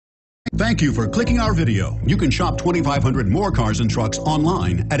Thank you for clicking our video. You can shop 2,500 more cars and trucks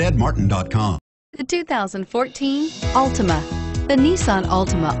online at edmartin.com. The 2014 Altima. The Nissan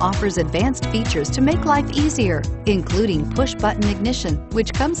Altima offers advanced features to make life easier, including push-button ignition,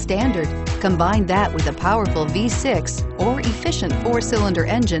 which comes standard. Combine that with a powerful V6 or efficient 4-cylinder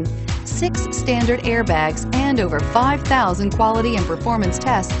engine, 6 standard airbags, and over 5,000 quality and performance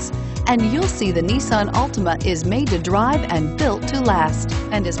tests, and you'll see the Nissan Altima is made to drive and built to last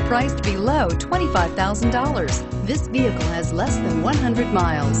and is priced below $25,000. This vehicle has less than 100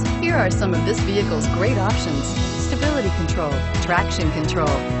 miles. Here are some of this vehicle's great options: stability control, traction control,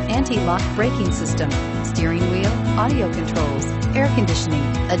 anti-lock braking system, steering wheel audio controls, air conditioning,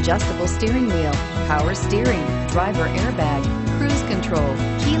 adjustable steering wheel, power steering, driver airbag, cruise control,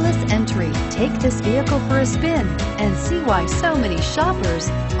 keyless entry. Take this vehicle for a spin and see why so many shoppers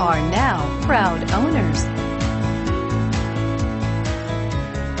are now proud owners.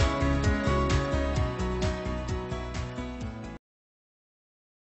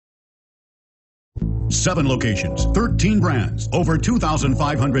 Seven locations, 13 brands, over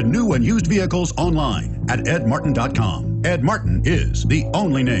 2,500 new and used vehicles online at edmartin.com. Ed Martin is the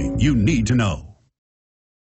only name you need to know.